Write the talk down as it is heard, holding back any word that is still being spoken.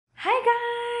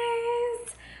Hi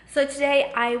guys! So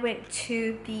today I went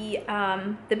to the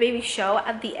baby show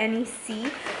at the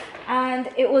NEC and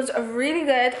it was really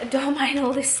good. Don't mind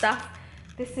all this stuff.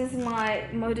 This is my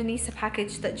Modernisa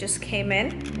package that just came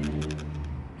in.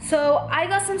 So I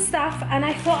got some stuff and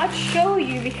I thought I'd show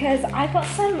you because I got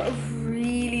some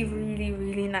really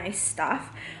nice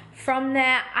stuff from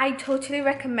there. I totally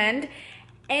recommend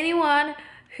anyone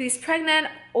who's pregnant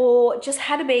or just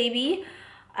had a baby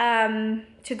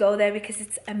to go there because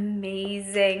it's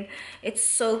amazing. It's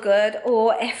so good.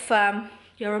 Or if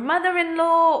you're a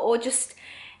mother-in-law or just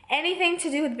anything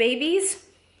to do with babies,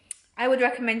 I would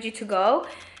recommend you to go.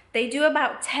 They do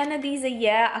about 10 of these a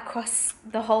year across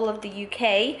the whole of the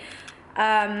UK.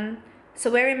 So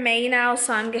we're in May now,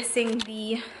 so I'm guessing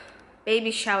the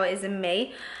baby shower is in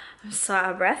May. I'm so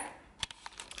out of breath.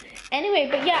 Anyway,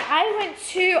 but yeah, I went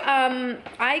to,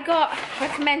 I got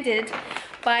recommended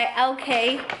by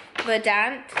LK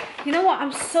Verdant. You know what?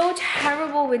 I'm so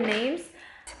terrible with names.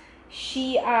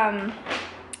 She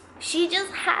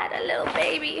just had a little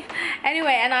baby.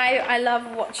 Anyway, and I love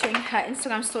watching her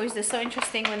Instagram stories. They're so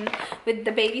interesting with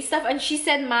the baby stuff. And she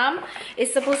said, "Mom,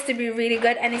 it's supposed to be really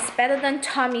good and it's better than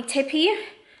Tommy Tippy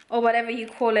or whatever you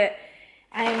call it."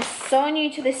 I'm so new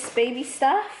to this baby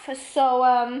stuff. So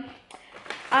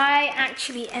I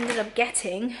actually ended up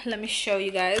getting, let me show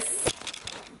you guys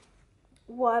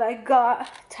what I got.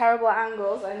 Terrible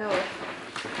angles, I know.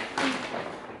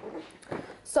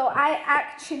 So I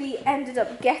actually ended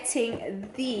up getting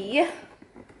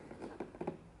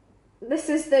this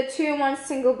is the 2-in-1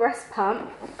 single breast pump.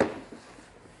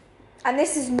 And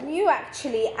this is new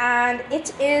actually, and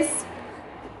it is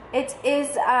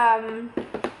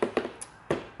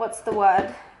what's the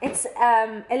word? It's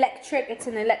electric, it's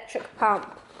an electric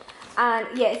pump. And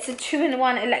yeah, it's a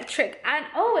 2-in-1 electric, and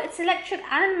oh, it's electric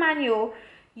and manual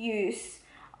use.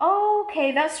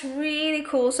 Okay, that's really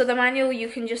cool. So the manual you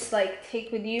can just like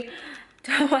take with you.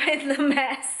 Don't mind the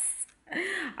mess.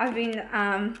 I've been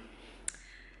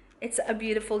it's a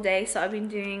beautiful day, so I've been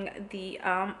doing the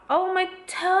oh, my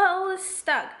towel is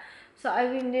stuck. So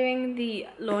I've been doing the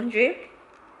laundry.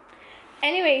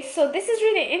 Anyway, so this is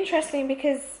really interesting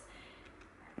because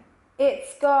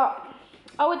it's got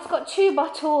it's got 2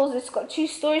 bottles, it's got 2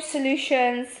 storage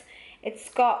solutions, it's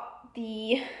got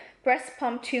the breast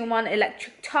pump 2-in-1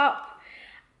 electric top,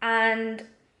 and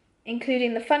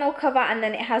including the funnel cover, and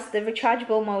then it has the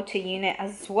rechargeable motor unit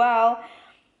as well.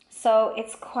 So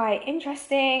it's quite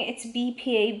interesting. It's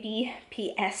BPA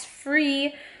BPS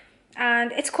free,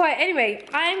 and it's quite, anyway,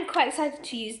 I'm quite excited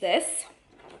to use this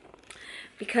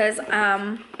because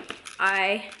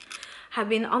I have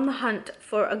been on the hunt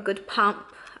for a good pump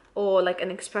or like an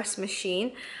express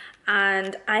machine,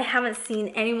 and I haven't seen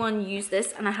anyone use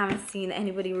this and I haven't seen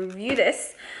anybody review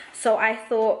this. So I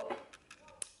thought,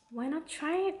 why not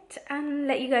try it and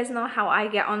let you guys know how I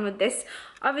get on with this.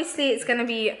 Obviously it's gonna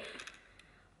be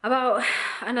about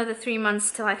another 3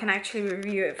 months till I can actually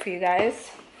review it for you guys.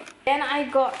 Then I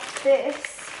got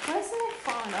this, where's my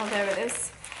phone? Oh, there it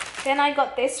is. Then I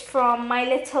got this from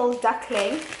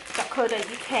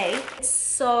mylittleduckling.co.uk. It's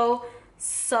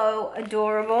so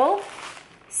adorable.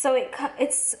 So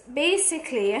it's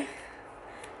basically,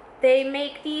 they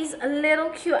make these little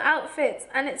cute outfits,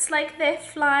 and it's like they're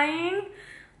flying,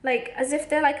 like as if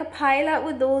they're like a pilot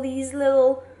with all these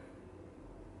little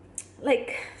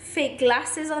like fake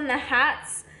glasses on their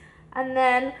hats, and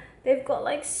then they've got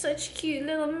like such cute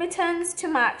little mittens to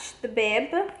match the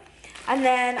bib, and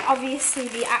then obviously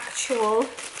the actual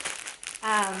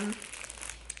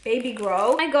baby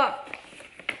grow. I got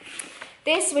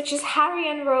this, which is Harry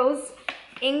and Rose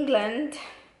England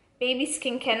baby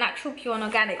skincare, natural, pure and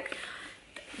organic.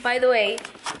 By the way,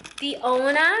 the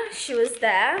owner, she was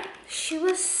there. She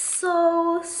was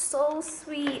so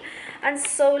sweet and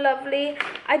so lovely.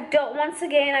 Once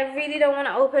again, I really don't want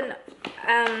to open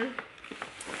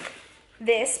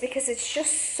this because it's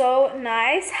just so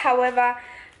nice. However,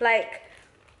 like,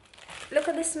 look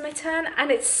at this mitten, and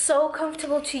it's so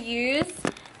comfortable to use,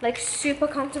 like super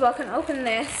comfortable. I can open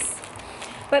this.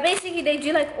 But basically they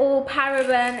do like all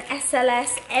paraben,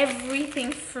 SLS,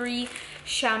 everything free,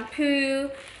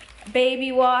 shampoo,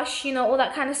 baby wash, you know, all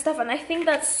that kind of stuff. And I think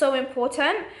that's so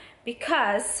important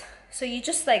because, so you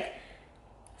just like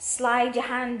slide your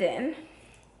hand in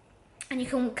and you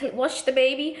can wash the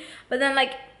baby. But then,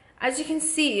 like, as you can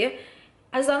see,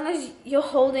 as long as you're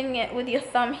holding it with your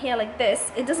thumb here like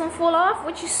this, it doesn't fall off,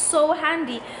 which is so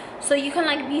handy. So you can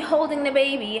like be holding the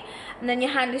baby and then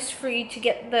your hand is free to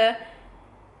get the,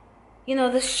 you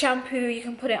know, the shampoo. You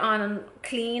can put it on and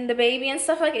clean the baby and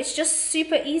stuff. Like, it's just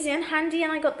super easy and handy.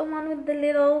 And I got the one with the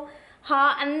little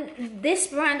And this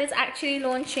brand is actually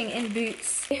launching in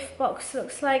Boots. Gift box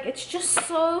looks like, it's just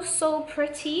so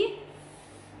pretty.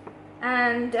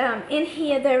 And in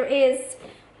here there is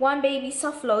one baby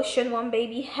soft lotion, one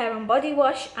baby hair and body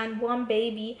wash, and one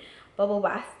baby bubble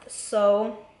bath.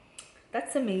 So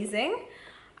that's amazing.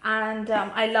 And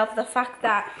I love the fact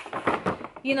that,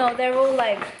 you know, they're all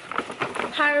like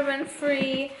paraben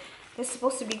free. They're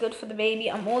supposed to be good for the baby.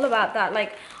 I'm all about that.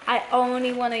 Like, I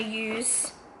only want to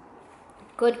use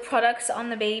good products on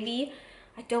the baby.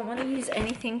 I don't want to use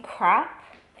anything crap.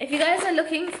 If you guys are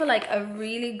looking for like a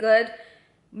really good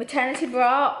maternity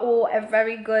bra or a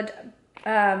very good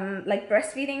like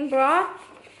breastfeeding bra,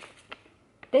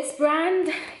 this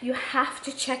brand you have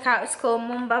to check out. It's called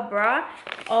Mumba Bra.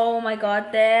 Oh my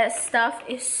god, their stuff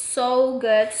is so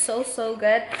good, so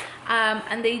good.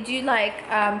 And they do like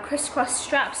crisscross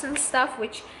straps and stuff,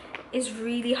 which is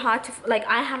really hard to, like,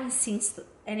 I haven't seen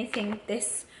anything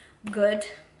this good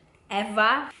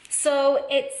ever. So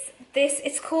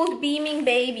it's called Beaming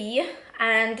Baby,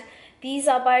 and these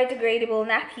are biodegradable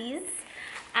nappies,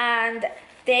 and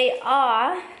they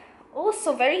are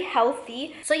also very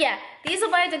healthy. So yeah, these are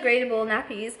biodegradable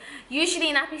nappies.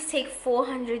 Usually nappies take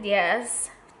 400 years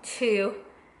to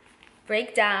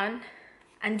break down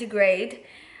and degrade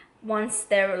once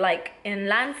they're like in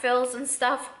landfills and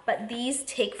stuff, but these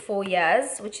take 4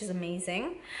 years, which is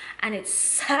amazing, and it's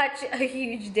such a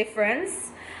huge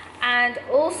difference. And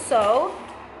also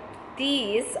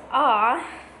these are,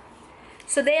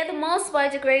 so they are the most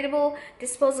biodegradable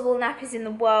disposable nappies in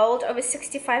the world. Over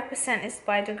 65% is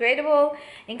biodegradable,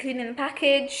 including the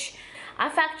package.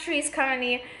 Our factory is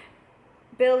currently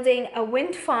building a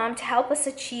wind farm to help us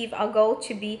achieve our goal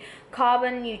to be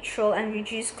carbon neutral and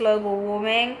reduce global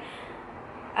warming.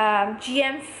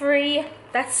 GM free,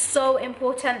 that's so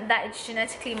important that it's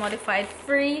genetically modified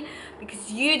free,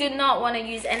 because you do not want to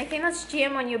use anything that's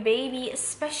GM on your baby,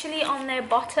 especially on their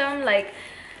bottom. Like,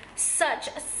 such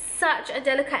a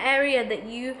delicate area that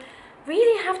you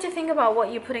really have to think about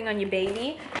what you're putting on your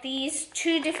baby. These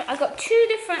I got two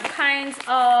different kinds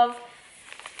of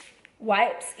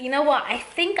wipes. You know what, I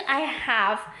think I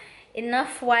have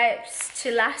enough wipes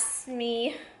to last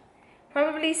me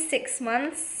probably 6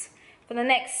 months. For the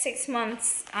next 6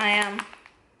 months I am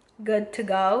good to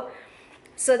go.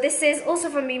 So this is also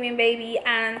from Beaming Baby,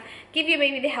 and give your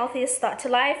baby the healthiest start to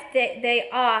life. They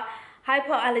are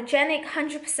hypoallergenic,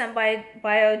 100%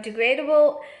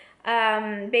 biodegradable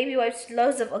baby wipes,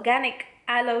 loads of organic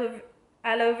aloe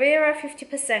vera,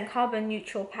 50% carbon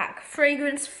neutral pack,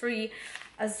 fragrance free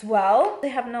as well. They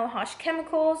have no harsh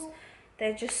chemicals.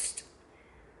 They're just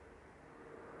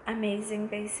amazing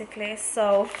basically.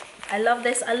 So I love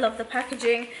this. I love the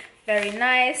packaging, very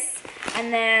nice.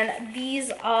 And then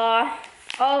these are,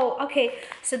 oh okay,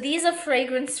 so these are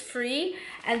fragrance free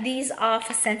and these are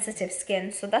for sensitive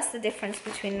skin. So that's the difference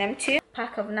between them two.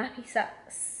 Pack of nappy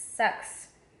sacks,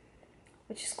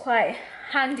 which is quite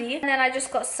handy. And then I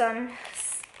just got some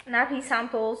nappy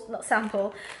samples, not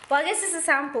sample, well I guess it's a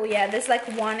sample. Yeah, there's like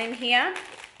one in here,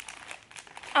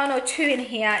 oh no, two in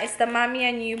here. It's the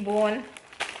Mamia newborn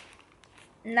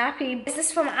nappy. This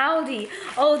is from Aldi.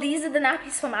 Oh, these are the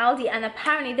nappies from Aldi, and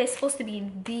apparently they're supposed to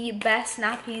be the best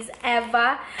nappies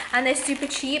ever, and they're super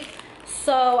cheap.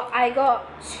 So I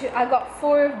got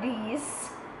 4 of these,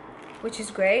 which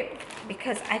is great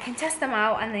because I can test them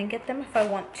out and then get them if I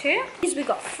want to. These we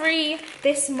got free.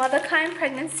 This Motherkind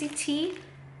pregnancy tea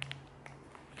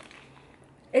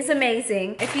is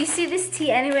amazing. If you see this tea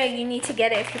anywhere, you need to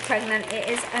get it if you're pregnant. It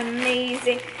is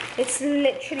amazing. It's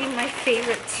literally my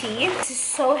favorite tea. This is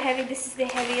so heavy. This is the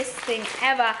heaviest thing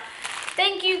ever.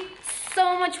 Thank you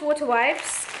so much, water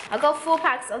wipes. I got 4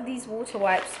 packs of these water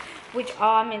wipes, which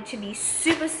are meant to be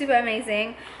super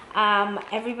amazing.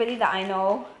 Everybody that I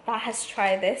know that has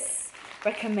tried this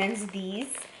recommends these.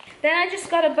 Then I just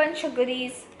got a bunch of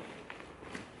goodies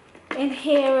in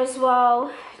here as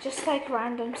well, just like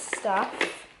random stuff,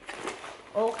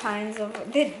 all kinds of,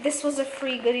 this was a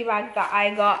free goodie bag that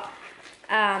I got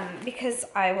because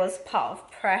I was part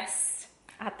of press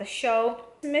at the show.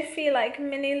 Smithy like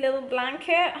mini little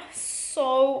blanket,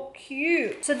 so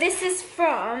cute. So this is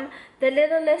from the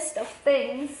little list of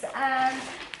things, and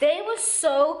they were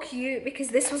so cute because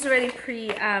this was already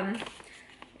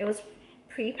it was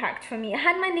pre-packed for me. It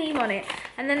had my name on it,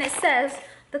 and then it says,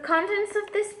 the contents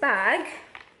of this bag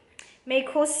may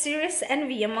cause serious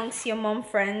envy amongst your mom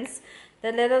friends.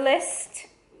 The little list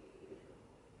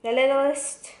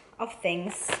of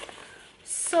things.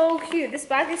 So cute. This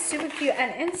bag is super cute,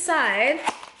 and inside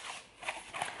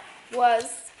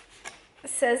it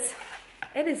says,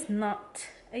 it is not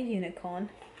a unicorn.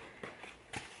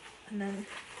 And then,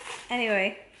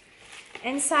 anyway,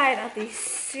 Inside are these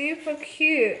super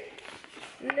cute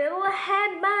little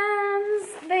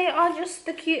headbands. They are just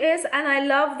the cutest, and I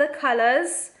love the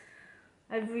colors.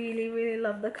 I really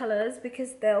love the colors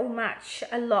because they'll match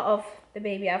a lot of the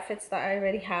baby outfits that I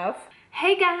already have.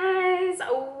 Hey guys,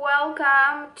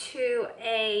 welcome to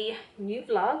a new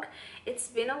vlog. It's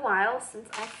been a while since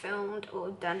I filmed or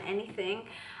done anything,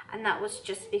 and that was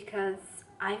just because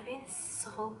I've been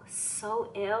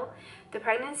so ill. The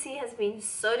pregnancy has been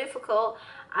so difficult.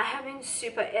 I have been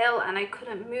super ill and I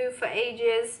couldn't move for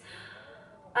ages.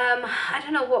 I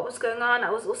don't know what was going on. I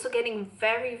was also getting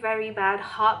very bad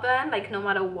heartburn. Like no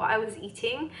matter what I was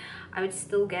eating, I would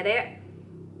still get it.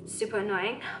 Super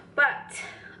annoying. But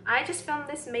I just filmed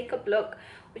this makeup look,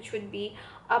 which would be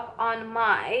up on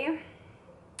my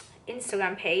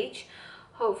Instagram page.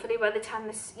 Hopefully by the time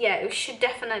this, yeah, it should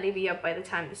definitely be up by the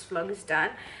time this vlog is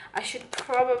done. I should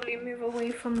probably move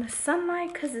away from the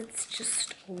sunlight because it's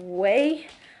just way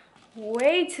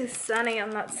too sunny on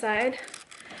that side.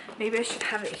 Maybe I should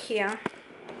have it here.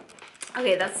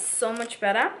 Okay, that's so much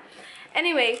better.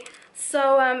 Anyway,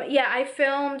 so yeah, I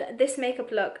filmed this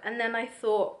makeup look, and then I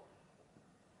thought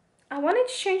I wanted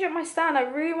to change up my style. I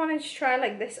really wanted to try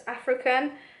like this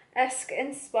African-esque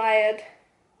inspired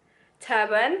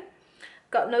turban.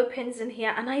 Got no pins in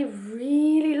here, and I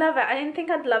really love it. I didn't think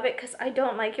I'd love it because I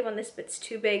don't like it when this bit's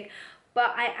too big,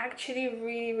 but I actually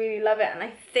really love it, and I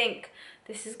think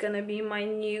this is gonna be my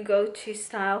new go-to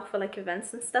style for like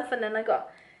events and stuff. And then I got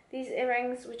these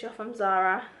earrings, which are from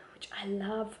Zara, which I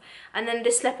love, and then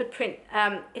this leopard print.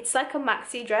 It's like a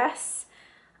maxi dress,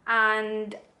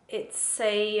 and it's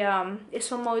a it's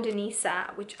from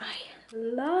Modanisa, which I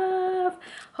love.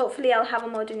 Hopefully I'll have a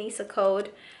Modanisa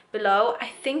code below. I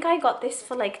think I got this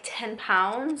for like £10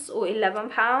 or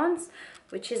 £11,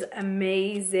 which is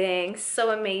amazing, so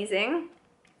amazing,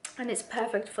 and it's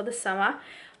perfect for the summer.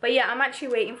 But yeah, I'm actually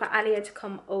waiting for Alia to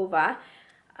come over.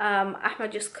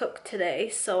 Ahmed just cooked today,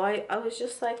 so I was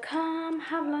just like, come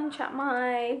have lunch at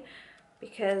mine,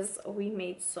 because we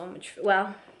made so much,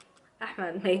 well,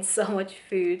 Ahmed made so much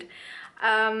food.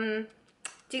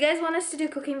 Do you guys want us to do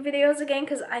cooking videos again?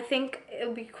 Because I think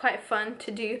it'll be quite fun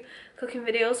to do cooking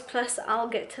videos, plus I'll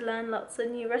get to learn lots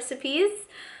of new recipes.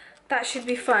 That should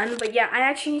be fun. But yeah, I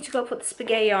actually need to go put the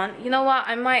spaghetti on. You know what,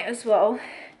 I might as well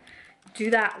do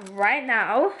that right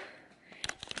now,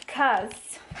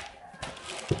 because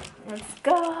let's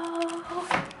go.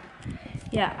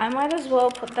 Yeah, I might as well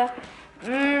put that.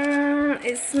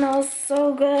 It smells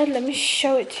so good. Let me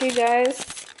show it to you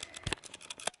guys.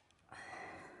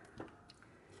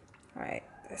 Right,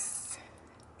 this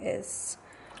is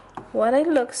what it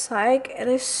looks like. It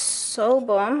is so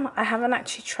bomb. I haven't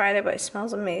actually tried it, but it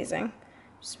smells amazing.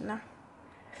 Bismillah.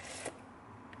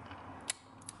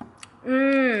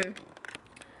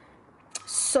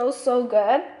 So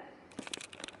good.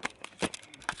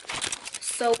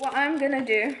 So what I'm gonna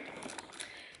do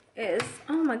is,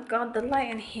 oh my god, the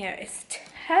light in here is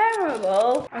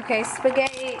terrible. Okay,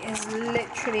 spaghetti is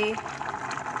literally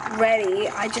ready.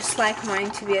 I just like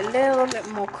mine to be a little bit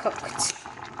more cooked,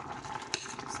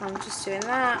 so I'm just doing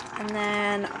that, and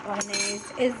then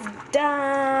bolognese is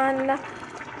done.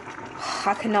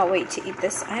 I cannot wait to eat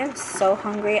this. I am so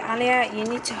hungry. Alia, you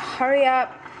need to hurry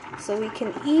up so we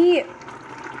can eat.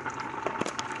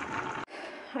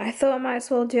 I thought I might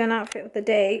as well do an outfit of the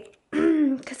day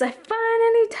because I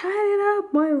finally tidied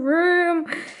up my room.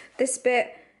 This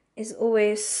bit is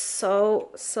always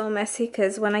so messy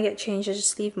because when I get changed I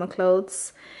just leave my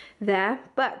clothes there.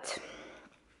 But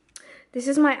this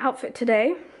is my outfit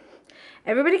today.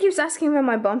 Everybody keeps asking where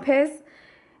my bump is.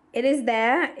 It is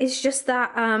there. It's just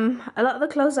that a lot of the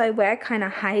clothes I wear kind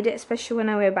of hide it, especially when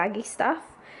I wear baggy stuff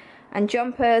and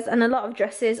jumpers and a lot of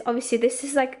dresses. Obviously this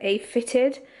is like a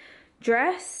fitted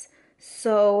dress,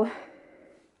 so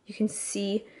you can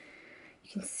see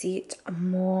it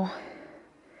more.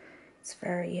 It's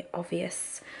very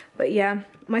obvious. But yeah,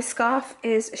 my scarf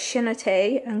is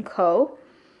Shinate & Co.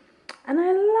 and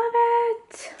I love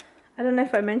it. I don't know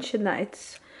if I mentioned that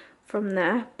it's from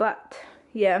there, but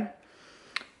yeah.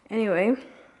 Anyway,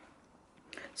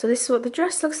 so this is what the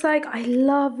dress looks like. I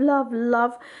love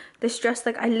this dress.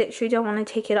 Like, I literally don't want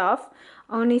to take it off.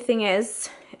 Only thing is,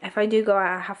 if I do go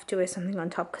out, I have to wear something on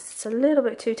top because it's a little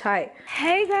bit too tight.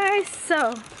 Hey guys,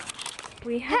 so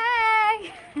we have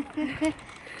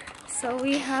so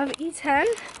we have eaten.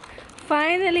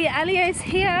 Finally, Alia is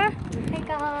here. Hey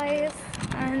guys.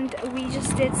 And we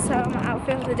just did some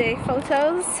outfit of the day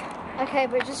photos. Okay,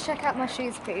 but just check out my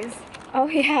shoes, please. Oh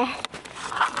yeah.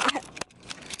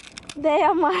 They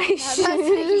are my shoes. That's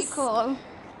pretty cool.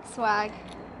 Swag.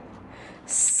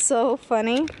 So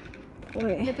funny.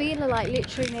 Wait. Nabiila like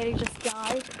literally nearly just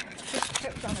died. Just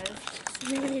tripped on us.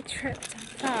 Really tripped and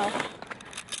fell.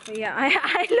 But yeah,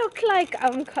 I look like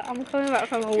I'm coming back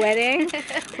from a wedding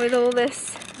with all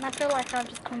this. And I feel like I've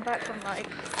just come back from like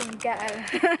some ghetto.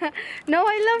 No,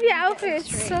 I love your outfit.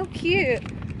 It's so cute.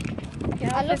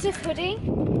 I love this hoodie.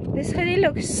 This hoodie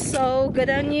looks so good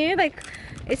on you. Like,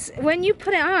 it's when you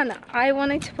put it on, I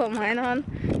wanted to put mine on.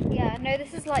 Yeah, no,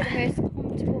 this is like the most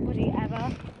comfortable hoodie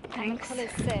ever. Thanks. And the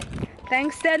colour's sick.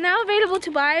 Thanks. They're now available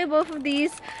to buy, both of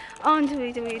these, on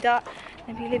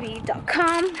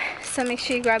www.nabiilabee.com. So make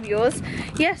sure you grab yours.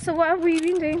 Yeah, so what have we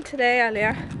been doing today,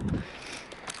 Alia?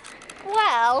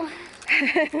 Well,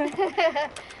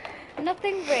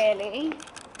 nothing really.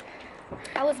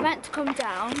 I was meant to come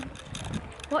down.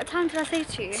 What time did I say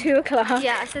to you? 2 o'clock.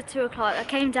 Yeah, I said 2 o'clock. I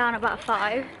came down about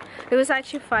 5. It was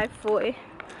actually 5:40.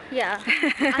 Yeah.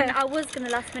 And I was going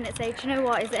to last minute say, do you know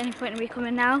what, is there any point in me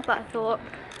coming now? But I thought,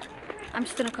 I'm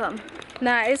just going to come.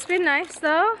 Nah, it's been nice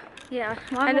though. Yeah,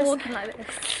 why am I walking like this?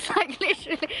 Like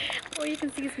literally, all you can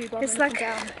see is me bobbing It's like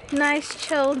down. a nice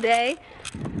chill day.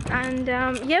 And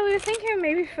yeah, we were thinking of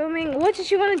maybe filming, what did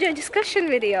you want to do, a discussion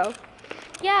video?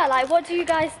 Yeah, like what do you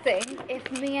guys think if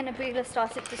me and Nabiila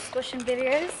started discussion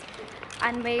videos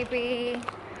and maybe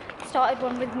started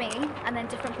one with me and then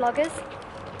different vloggers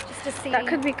just to see? That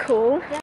could be cool. Yeah.